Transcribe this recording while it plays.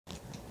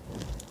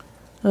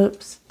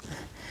Oops.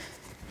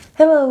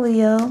 Hello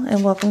Leo,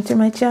 and welcome to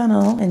my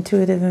channel,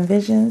 Intuitive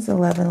Envisions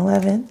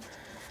 1111.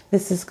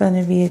 This is going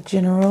to be a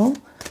general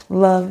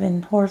love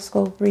and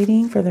horoscope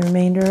reading for the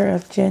remainder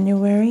of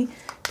January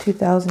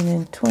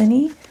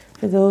 2020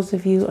 for those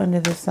of you under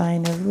the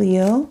sign of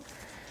Leo.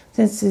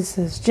 Since this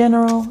is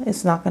general,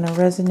 it's not going to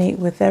resonate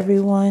with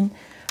everyone.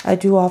 I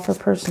do offer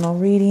personal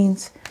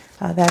readings.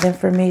 That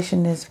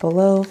information is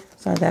below.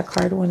 Sorry, that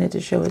card wanted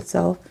to show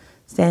itself.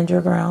 Stand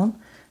your ground.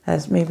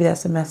 Maybe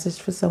that's a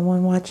message for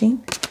someone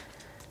watching.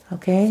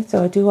 Okay,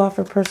 so I do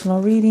offer personal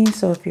readings.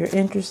 So if you're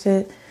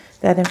interested,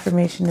 that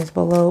information is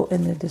below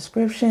in the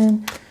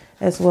description,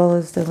 as well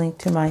as the link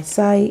to my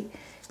site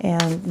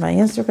and my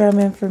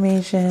Instagram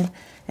information.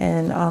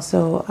 And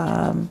also,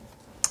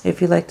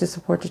 if you'd like to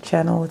support the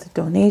channel with a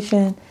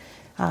donation,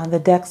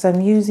 the decks I'm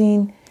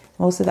using,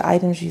 most of the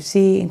items you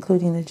see,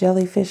 including the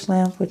Jellyfish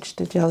Lamp, which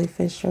the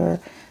jellyfish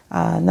are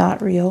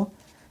not real.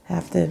 I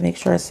have to make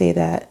sure I say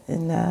that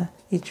in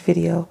each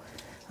video,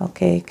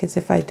 okay? Because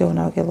if I don't,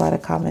 I'll get a lot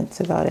of comments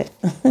about it.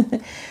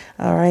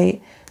 All right.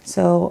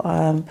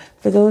 So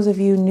for those of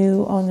you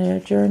new on their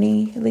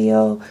journey,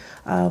 Leo,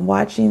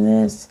 watching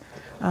this,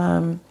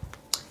 when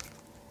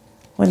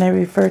I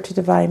refer to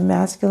divine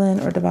masculine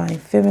or divine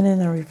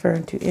feminine, I'm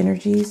referring to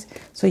energies.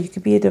 So you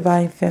could be a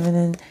divine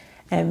feminine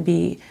and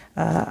be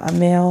a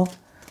male,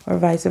 or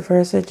vice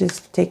versa.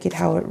 Just take it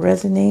how it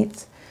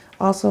resonates.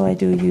 Also, I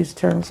do use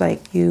terms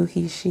like you,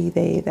 he, she,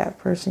 they, that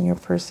person, your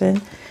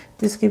person.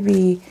 This could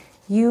be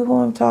you who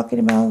I'm talking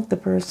about, the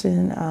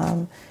person,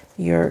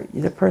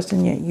 the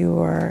person you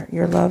are,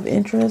 your love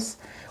interest,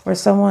 or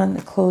someone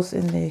close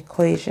in the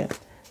equation.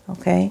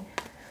 Okay,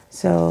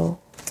 so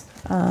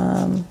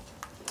I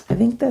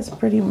think that's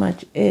pretty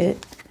much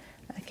it.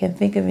 I can't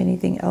think of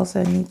anything else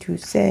I need to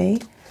say.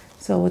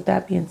 So with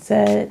that being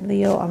said,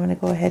 Leo, I'm going to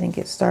go ahead and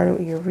get started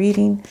with your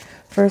reading.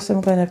 First,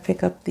 I'm going to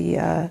pick up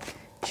the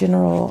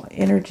general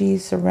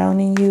energies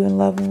surrounding you in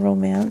love and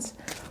romance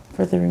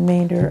for the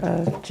remainder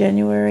of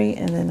January,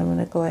 and then I'm going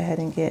to go ahead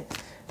and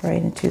get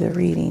right into the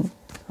reading.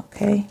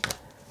 Okay.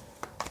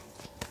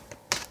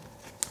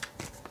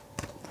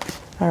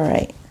 All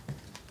right.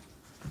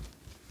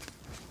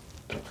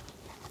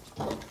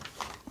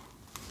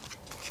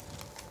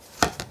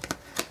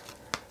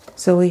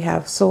 So we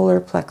have solar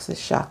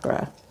plexus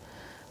chakra.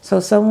 So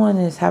someone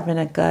is having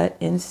a gut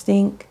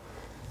instinct.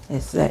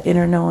 It's that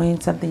inner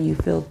knowing, something you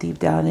feel deep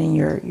down in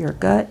your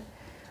gut.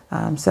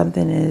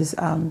 Something is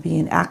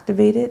being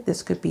activated.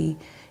 This could be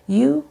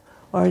you,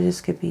 or this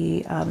could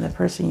be the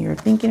person you're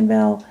thinking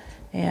about.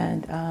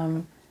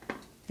 And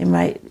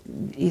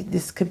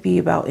this could be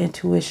about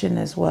intuition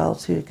as well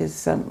too,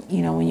 because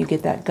when you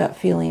get that gut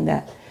feeling,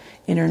 that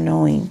inner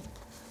knowing.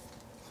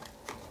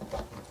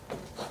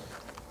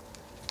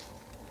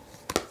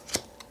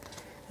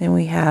 Then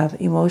we have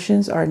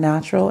emotions are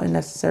natural and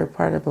necessary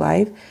part of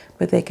life,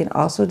 but they can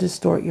also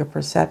distort your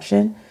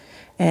perception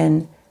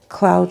and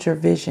cloud your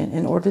vision.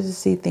 In order to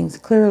see things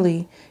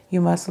clearly, you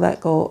must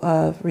let go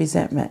of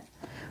resentment.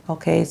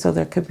 Okay, so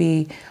there could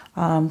be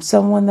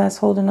someone that's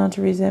holding on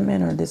to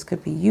resentment, or this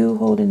could be you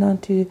holding on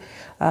to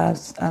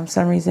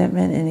some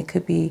resentment, and it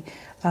could be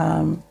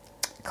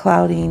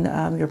clouding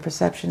your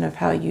perception of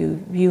how you're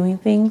viewing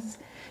things.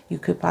 You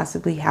could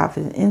possibly have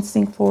an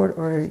instinct for it,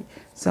 or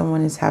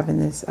someone is having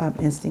this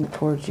instinct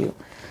towards you.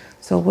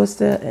 So what's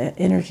the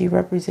energy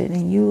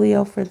representing you,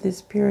 Leo, for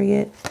this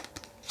period?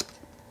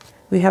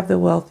 We have the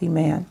wealthy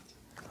man.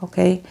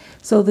 Okay,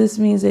 so this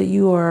means that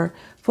you are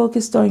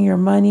focused on your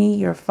money,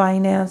 your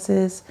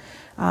finances.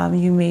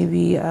 You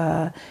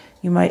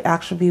might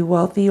actually be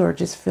wealthy, or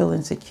just feel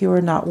insecure,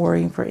 not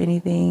worrying for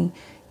anything.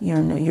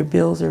 Your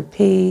bills are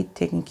paid,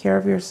 taking care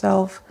of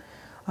yourself.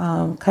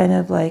 Kind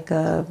of like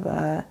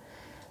a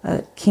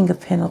King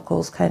of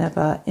Pentacles kind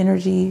of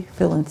energy,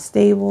 feeling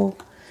stable.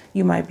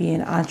 You might be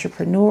an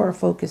entrepreneur or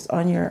focused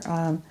on your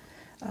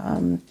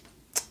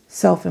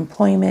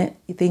self-employment,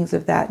 things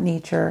of that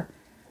nature,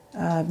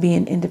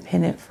 being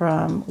independent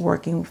from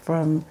working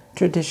from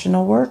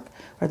traditional work,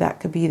 or that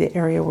could be the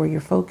area where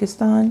you're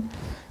focused on.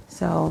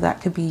 So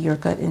that could be your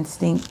gut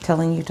instinct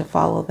telling you to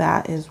follow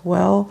that as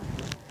well.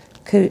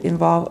 Could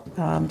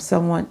involve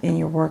someone in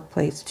your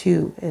workplace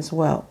too as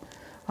well.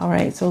 All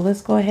right, so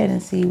let's go ahead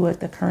and see what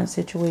the current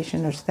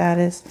situation or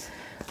status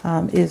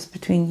is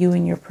between you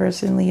and your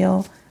person,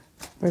 Leo,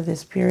 for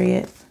this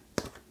period.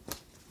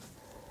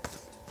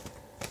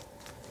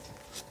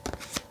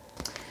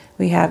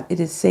 We have, it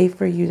is safe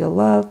for you to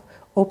love.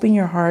 Open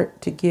your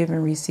heart to give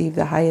and receive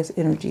the highest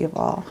energy of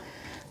all.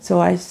 So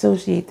I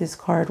associate this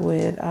card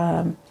with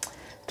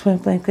twin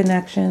flame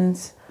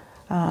connections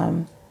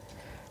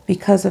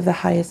because of the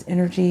highest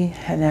energy.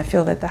 And I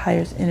feel that the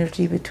highest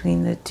energy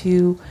between the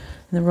two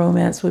and the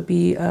romance would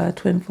be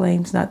twin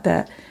flames. Not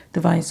that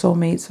divine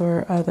soulmates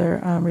or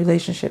other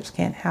relationships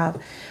can't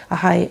have a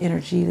high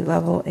energy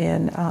level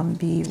and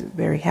be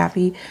very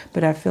happy.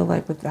 But I feel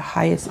like with the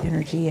highest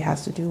energy, it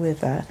has to do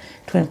with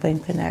twin flame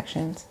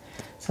connections.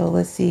 So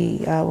let's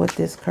see what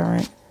this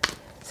current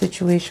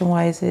situation,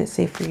 why is it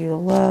safe for you to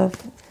love,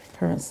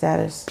 current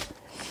status.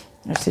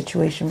 or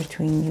situation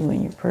between you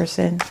and your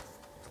person.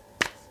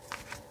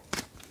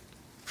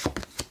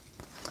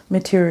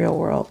 Material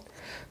world.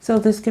 So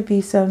this could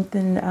be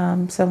something,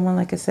 someone,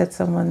 like I said,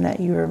 someone that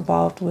you're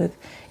involved with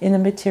in the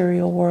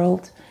material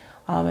world,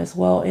 as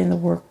well in the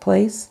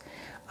workplace.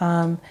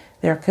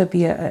 There could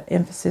be an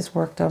emphasis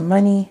worked on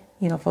money,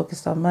 you know,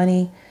 focused on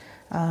money.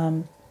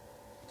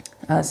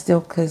 Still,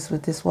 because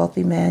with this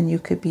wealthy man, you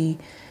could be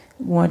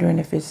wondering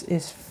if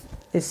it's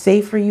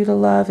safe for you to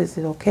love. Is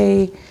it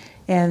okay?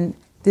 And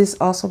this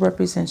also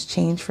represents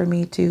change for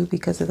me too,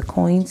 because of the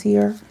coins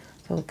here.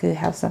 So it could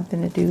have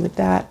something to do with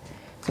that.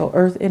 So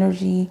earth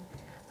energy,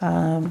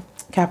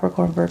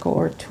 Capricorn, Virgo,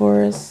 or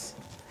Taurus.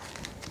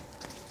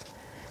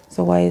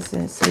 So why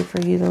isn't it safe for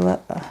you to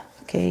love?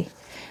 Okay.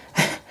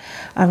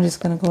 I'm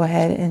just going to go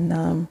ahead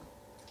and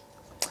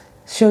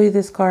show you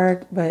this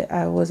card, but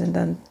I wasn't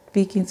done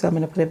speaking, so I'm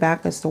going to put it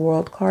back as the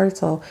World card.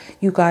 So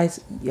you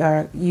guys,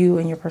 you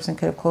and your person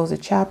could have closed a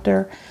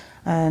chapter.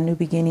 A new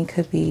beginning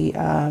could be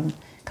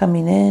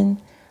coming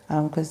in,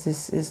 because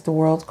this is the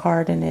World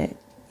card, and it,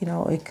 you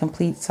know, it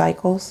completes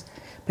cycles.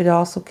 But it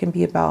also can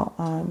be about,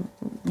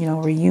 you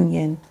know,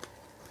 reunion,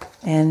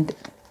 and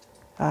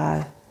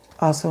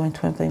also in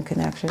twin flame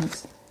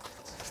connections.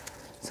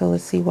 So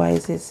let's see, why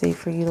is it safe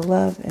for you to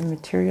love in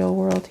material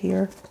world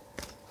here?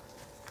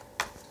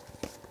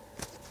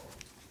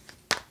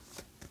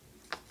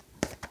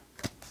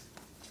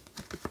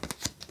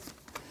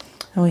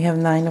 And we have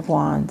Nine of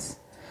Wands.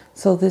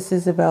 So this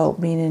is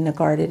about being in a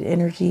guarded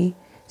energy,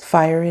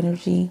 fire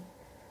energy.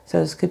 So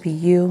this could be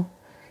you.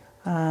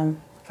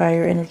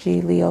 Fire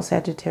energy, Leo,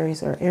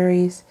 Sagittarius, or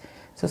Aries.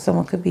 So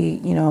someone could be,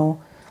 you know,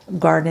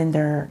 guarding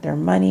their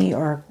money,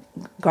 or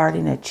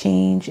guarding a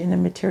change in the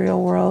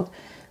material world,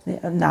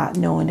 not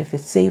knowing if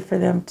it's safe for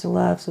them to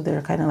love. So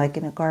they're kind of like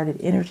in a guarded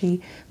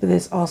energy. But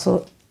this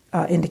also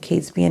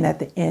indicates being at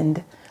the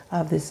end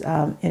of this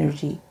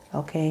energy,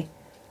 okay?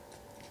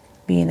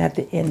 Being at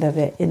the end of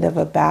it, end of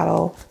a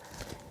battle,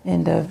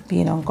 end of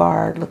being on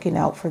guard, looking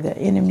out for the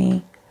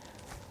enemy.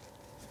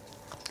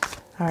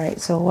 All right,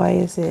 so why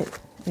is it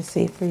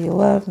safe for you to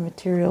love,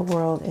 material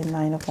world, and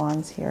Nine of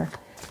Wands here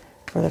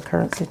for the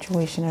current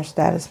situation or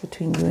status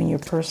between you and your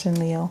person,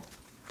 Leo?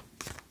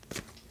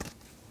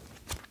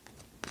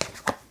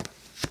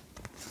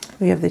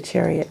 We have the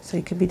Chariot. So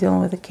you could be dealing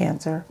with a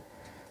Cancer.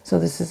 So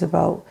this is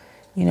about,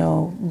 you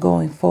know,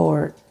 going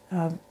forward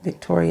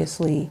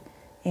victoriously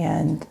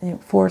and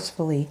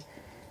forcefully.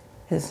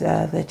 Because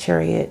the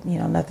Chariot, you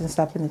know, nothing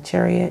stopping the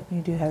Chariot.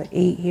 You do have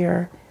 8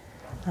 here,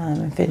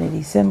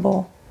 infinity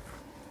symbol.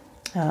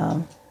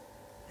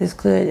 This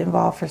could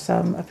involve for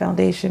some a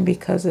foundation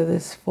because of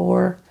this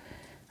 4,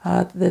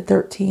 the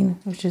 13,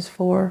 which is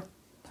 4.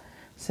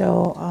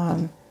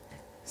 So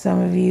some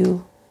of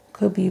you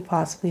could be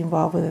possibly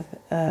involved with,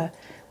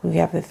 we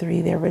have the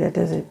 3 there, but that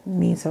doesn't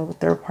mean so. The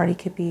third party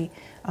could be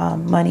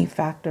money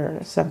factor,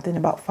 something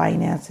about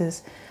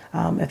finances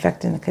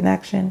affecting the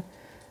connection.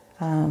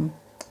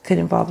 Could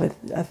involve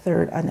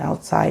an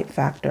outside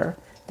factor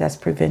that's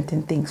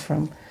preventing things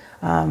from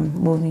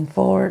moving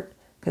forward,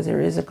 because there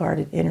is a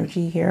guarded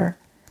energy here.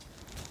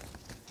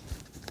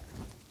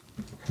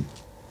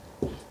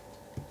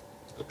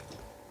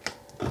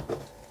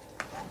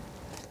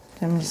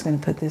 I'm just going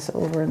to put this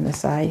over on the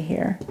side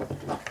here.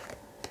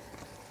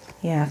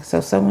 Yeah, so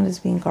someone is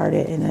being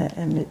guarded in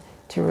a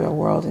material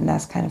world, and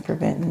that's kind of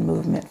preventing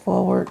movement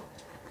forward.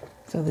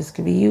 So this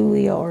could be you,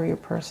 Leo, or your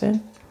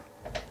person.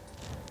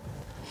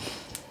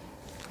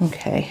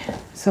 Okay,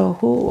 so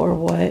who or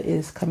what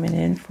is coming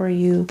in for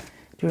you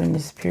during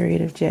this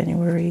period of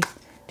January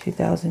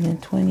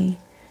 2020,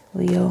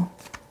 Leo?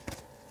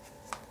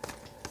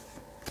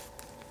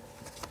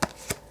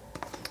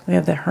 We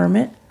have the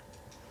Hermit.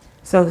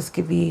 So this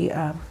could be,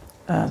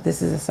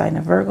 this is a sign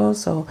of Virgo.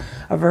 So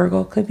a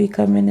Virgo could be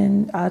coming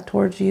in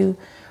towards you.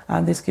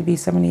 This could be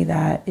somebody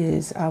that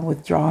is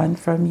withdrawn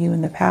from you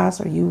in the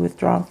past, or you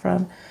withdrawn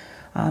from.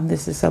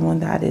 This is someone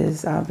that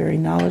is very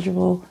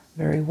knowledgeable,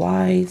 very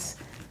wise.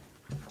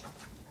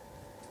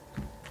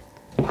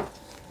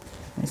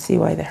 Let's see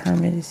why the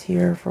Hermit is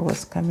here for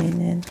what's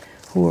coming in,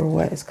 who or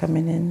what is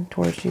coming in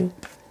towards you.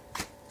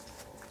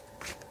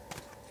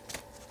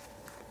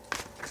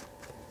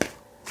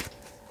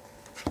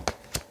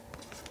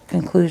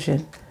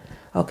 Conclusion.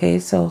 Okay,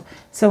 so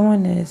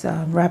someone is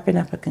wrapping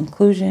up a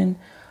conclusion,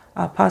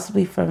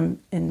 possibly from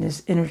in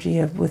this energy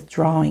of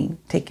withdrawing,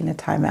 taking a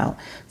time out.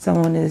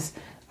 Someone is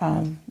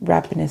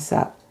wrapping this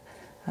up,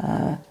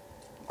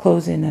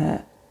 closing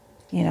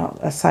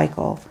a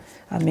cycle,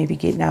 maybe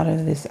getting out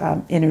of this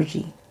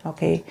energy.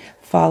 Okay,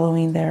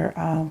 following their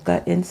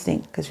gut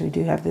instinct, because we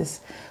do have this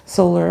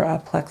solar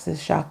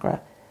plexus chakra.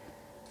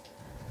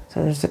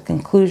 So there's a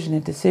conclusion, a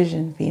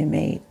decision being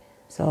made.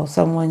 So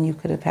someone you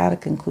could have had a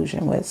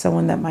conclusion with,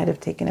 someone that might have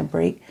taken a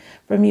break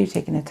from you,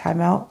 taken a time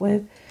out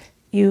with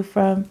you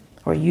from,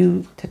 or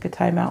you took a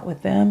time out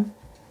with them.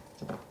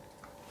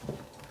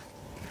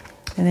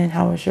 And then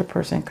how is your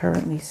person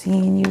currently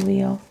seeing you,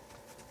 Leo?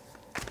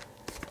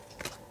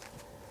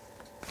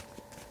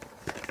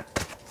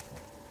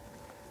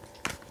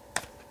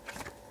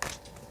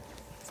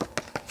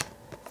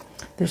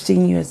 They're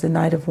seeing you as the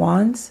Knight of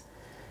Wands.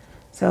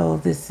 So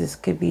this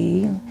could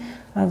be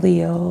a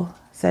Leo,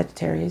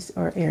 Sagittarius,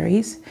 or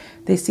Aries.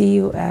 They see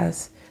you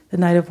as the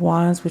Knight of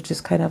Wands, which is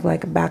kind of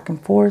like a back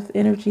and forth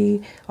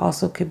energy.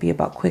 Also could be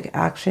about quick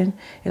action.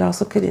 It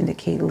also could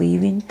indicate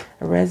leaving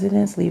a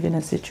residence, leaving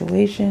a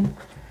situation.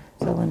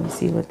 So let me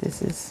see what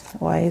this is.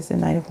 Why is the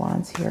Knight of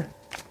Wands here?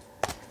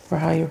 For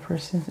how your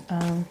person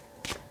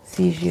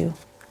sees you.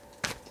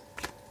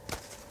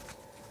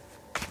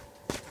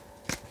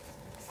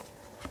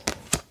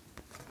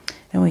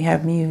 And we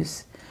have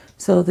Muse.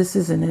 So this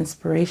is an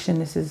inspiration.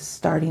 This is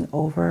starting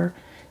over,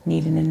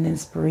 needing an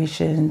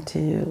inspiration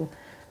to,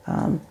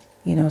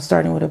 you know,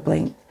 starting with a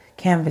blank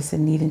canvas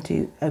and needing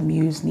to, a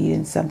muse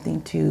needing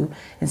something to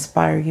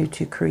inspire you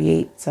to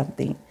create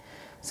something.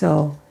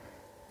 So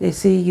they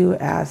see you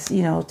as,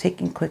 you know,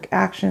 taking quick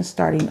action,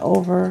 starting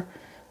over,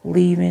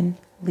 leaving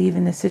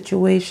the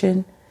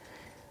situation,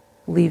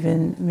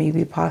 leaving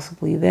maybe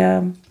possibly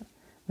them,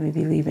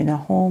 maybe leaving a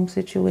home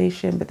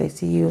situation, but they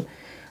see you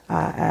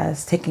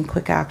as taking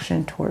quick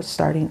action towards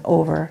starting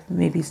over,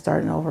 maybe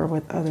starting over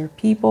with other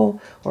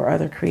people or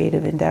other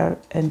creative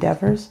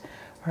endeavors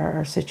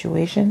or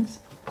situations.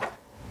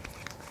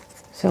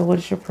 So what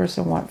does your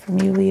person want from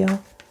you,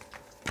 Leo?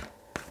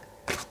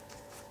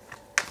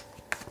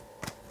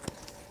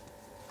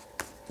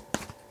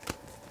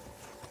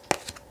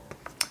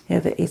 You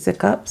have the Ace of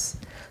Cups.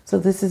 So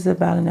this is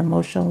about an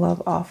emotional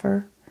love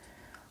offer.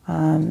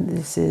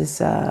 This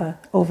is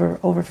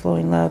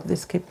overflowing love.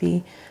 This could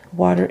be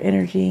water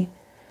energy,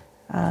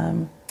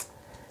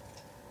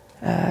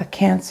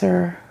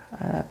 Cancer,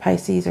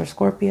 Pisces, or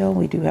Scorpio.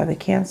 We do have the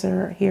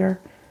Cancer here.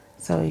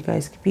 So you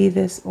guys could be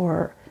this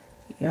or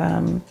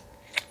in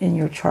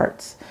your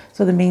charts.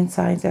 So the main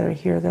signs that are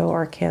here, though,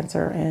 are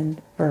Cancer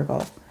and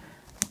Virgo.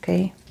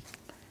 Okay.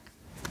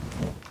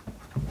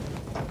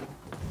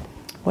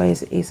 Why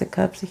is the Ace of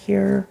Cups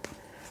here?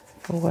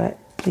 For what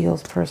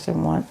Leo's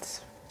person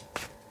wants.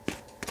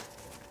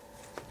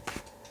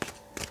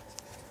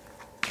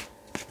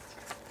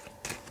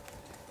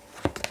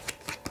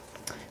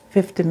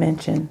 Fifth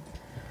dimension.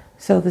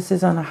 So this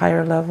is on a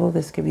higher level.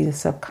 This could be the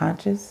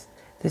subconscious.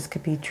 This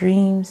could be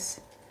dreams.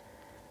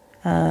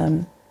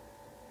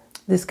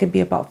 This could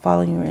be about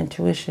following your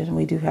intuition.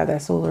 We do have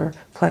that solar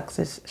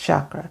plexus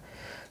chakra.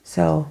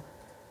 So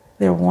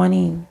they're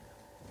wanting,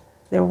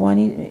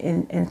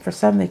 and for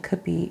some it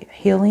could be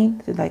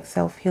healing, like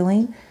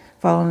self-healing,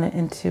 following the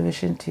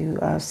intuition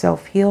to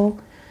self-heal.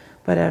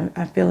 But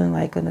I'm feeling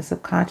like on the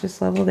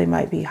subconscious level, they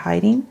might be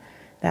hiding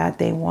that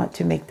they want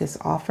to make this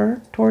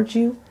offer towards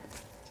you.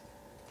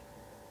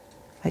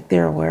 Like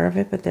they're aware of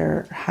it, but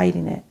they're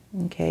hiding it,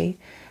 okay?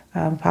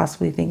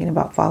 Possibly thinking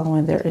about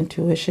following their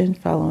intuition,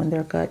 following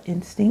their gut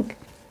instinct.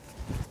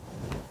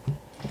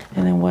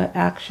 And then what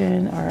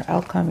action or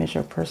outcome is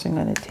your person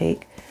going to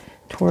take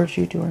towards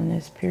you during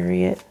this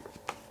period?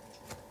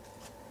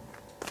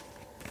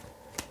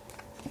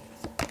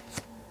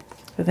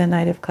 For the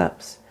Knight of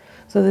Cups.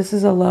 So this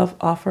is a love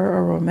offer,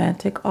 a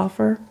romantic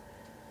offer.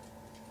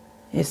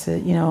 It's a,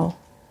 you know,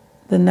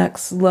 the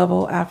next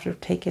level after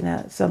taking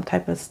some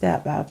type of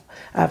step,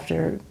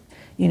 after,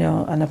 you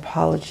know, an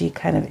apology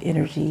kind of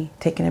energy,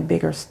 taking a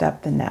bigger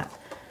step than that.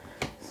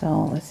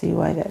 So let's see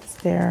why that's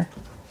there.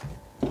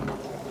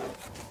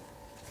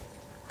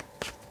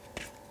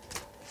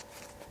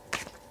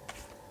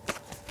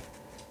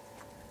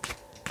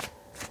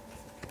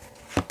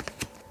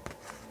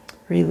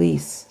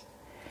 Release.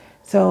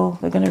 So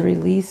they're going to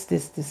release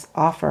this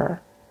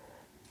offer.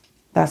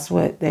 That's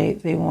what they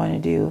want to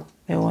do.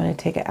 They want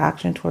to take an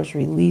action towards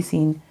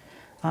releasing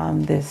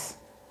this.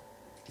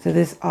 So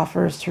this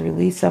offers to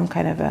release some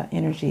kind of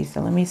energy. So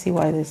let me see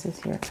why this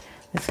is here.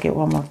 Let's get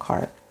one more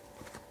card.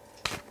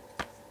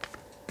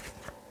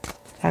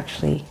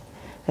 Actually,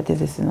 I did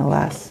this in the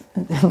last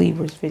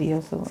Libras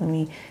video. So let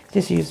me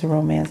just use the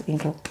Romance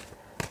Angel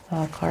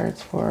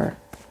cards for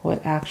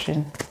what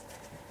action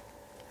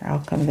or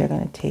outcome they're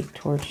going to take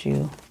towards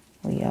you,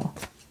 Leo.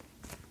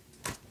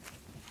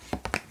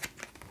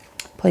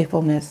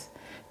 Playfulness.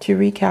 To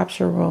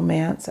recapture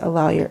romance,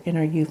 allow your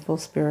inner youthful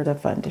spirit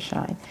of fun to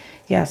shine.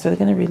 Yeah, so they're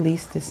going to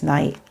release this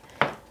night.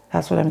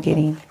 That's what I'm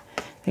getting.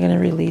 They're going to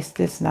release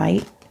this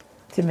night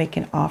to make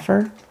an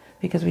offer,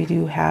 because we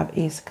do have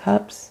Ace of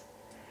Cups.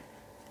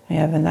 We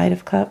have the Knight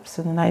of Cups.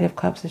 So the Knight of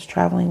Cups is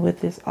traveling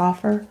with this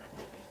offer.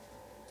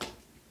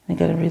 They're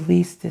going to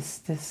release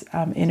this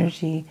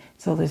energy.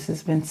 So this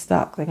has been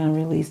stuck. They're going to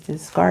release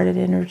this guarded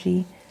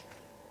energy.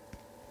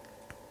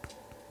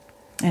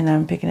 And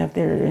I'm picking up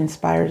they're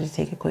inspired to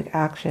take a quick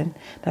action.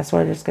 That's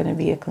why there's going to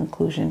be a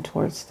conclusion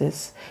towards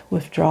this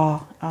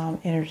withdrawal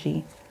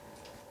energy.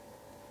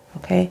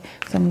 Okay,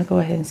 so I'm going to go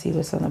ahead and see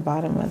what's on the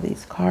bottom of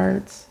these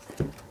cards.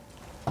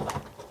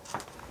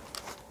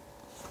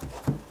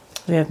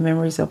 We have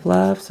memories of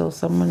love. So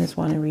someone is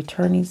wanting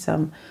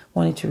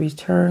to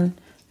return.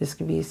 This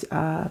could be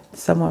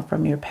someone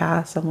from your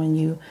past, someone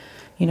you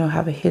know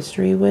have a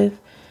history with,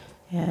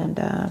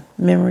 and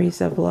memories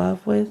of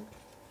love with.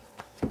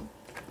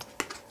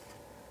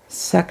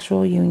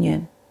 Sexual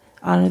union.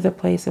 Honor the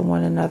place in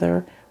one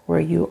another where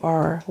you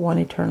are one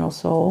eternal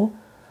soul.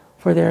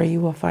 For there you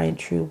will find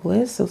true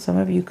bliss. So some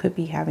of you could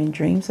be having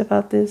dreams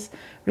about this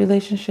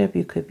relationship.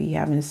 You could be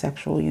having a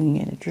sexual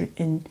union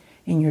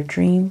in your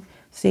dream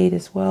state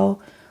as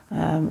well.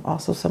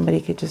 Also,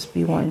 somebody could just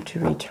be wanting to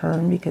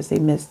return because they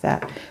missed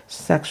that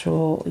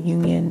sexual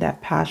union,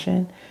 that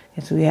passion.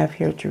 And so we have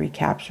here to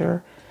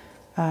recapture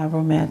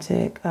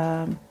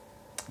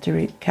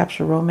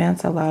recapture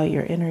romance, allow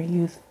your inner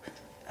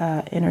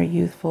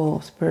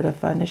youthful spirit of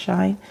fun to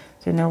shine.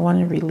 So they want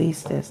to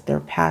release this, their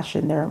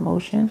passion, their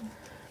emotion.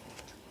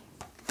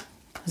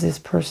 This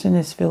person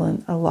is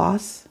feeling a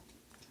loss.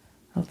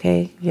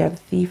 Okay, you have a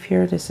thief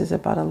here. This is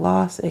about a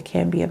loss. It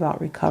can be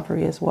about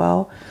recovery as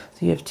well.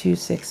 So you have 2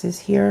 6s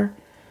here.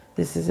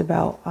 This is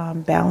about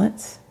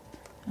balance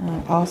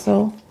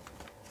also.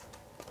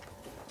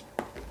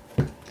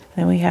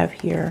 Then we have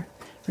here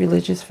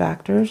religious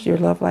factors. Your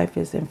love life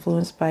is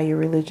influenced by your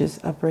religious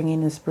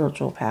upbringing and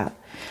spiritual path.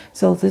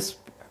 So this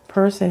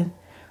person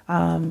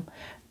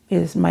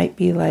might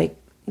be like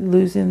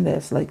losing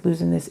this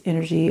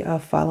energy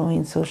of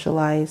following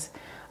socialized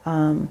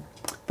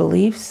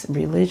beliefs,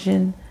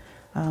 religion,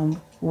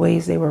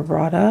 ways they were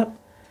brought up.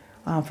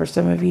 For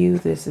some of you,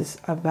 this is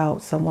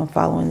about someone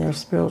following their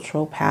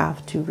spiritual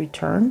path to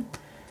return,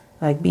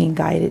 like being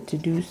guided to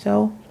do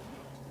so.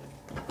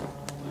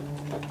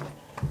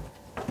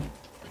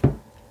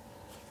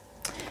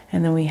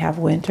 And then we have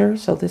winter.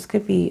 So this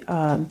could be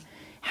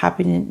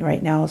happening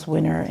right now is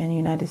winter in the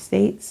United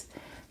States.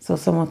 So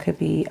someone could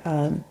be,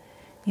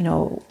 you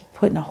know,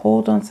 putting a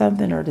hold on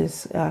something, or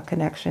this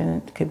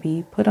connection could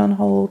be put on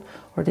hold,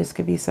 or this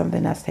could be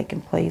something that's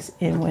taking place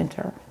in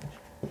winter.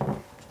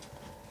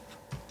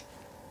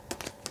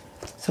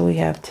 So we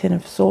have 10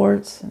 of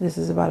Swords. This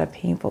is about a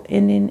painful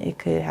ending. It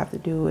could have to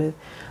do with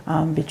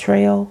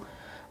betrayal.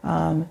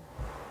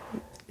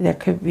 There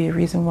could be a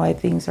reason why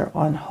things are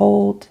on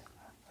hold,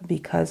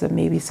 because of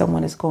maybe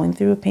someone is going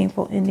through a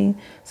painful ending,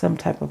 some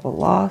type of a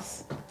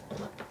loss.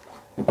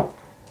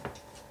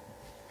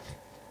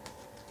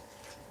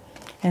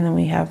 And then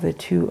we have the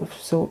Two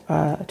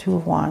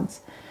of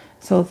Wands.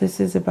 So this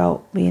is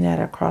about being at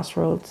a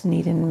crossroads,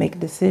 needing to make a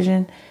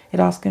decision. It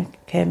also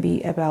can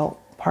be about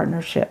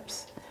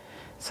partnerships.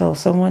 So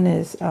someone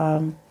is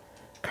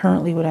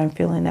currently, what I'm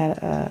feeling,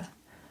 at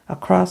a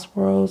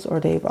crossroads, or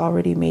they've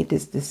already made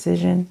this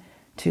decision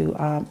to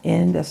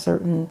end a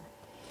certain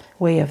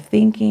way of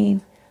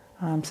thinking,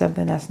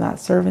 something that's not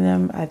serving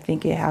them. I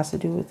think it has to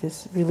do with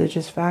this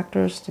religious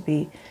factors, to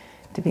be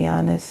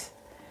honest,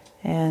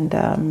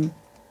 and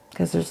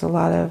because there's a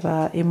lot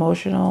of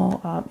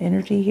emotional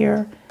energy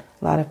here,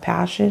 a lot of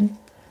passion.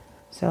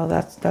 So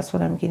that's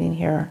what I'm getting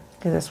here,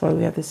 because that's why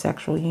we have the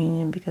sexual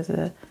union, because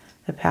of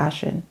the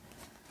passion.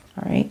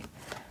 All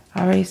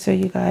right, so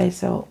you guys,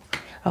 so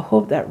I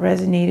hope that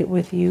resonated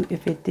with you.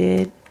 If it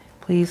did,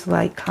 please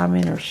like,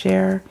 comment, or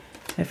share.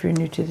 If you're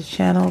new to the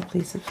channel,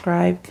 please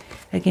subscribe.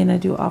 Again, I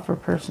do offer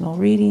personal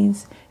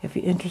readings. If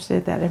you're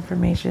interested, that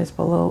information is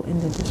below in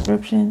the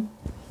description,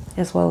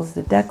 as well as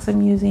the decks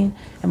I'm using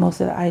and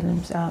most of the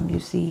items you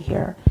see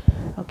here.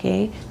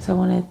 Okay, so I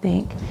want to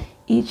thank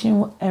each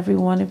and every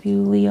one of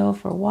you, Leo,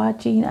 for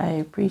watching. I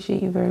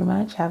appreciate you very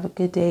much. Have a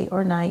good day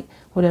or night,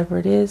 whatever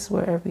it is,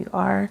 wherever you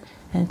are.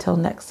 Until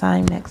next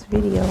time, next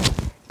video,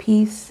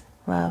 peace,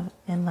 love,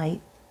 and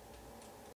light.